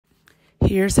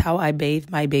Here's how I bathe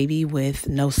my baby with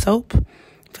no soap.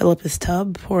 Fill up his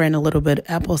tub, pour in a little bit of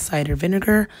apple cider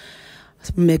vinegar,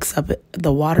 mix up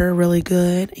the water really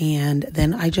good, and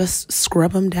then I just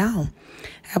scrub them down.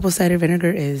 Apple cider vinegar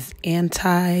is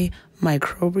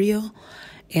antimicrobial,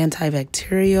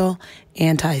 antibacterial,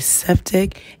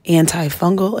 antiseptic,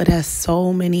 antifungal. It has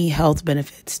so many health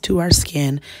benefits to our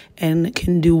skin and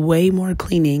can do way more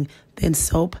cleaning than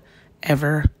soap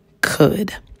ever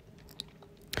could.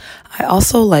 I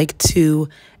also like to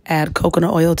add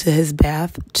coconut oil to his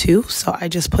bath too. So I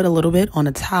just put a little bit on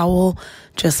a towel,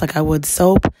 just like I would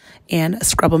soap, and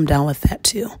scrub him down with that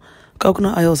too.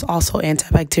 Coconut oil is also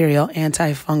antibacterial,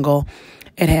 antifungal.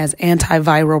 It has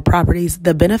antiviral properties.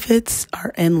 The benefits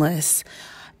are endless.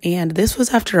 And this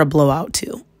was after a blowout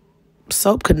too.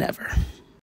 Soap could never.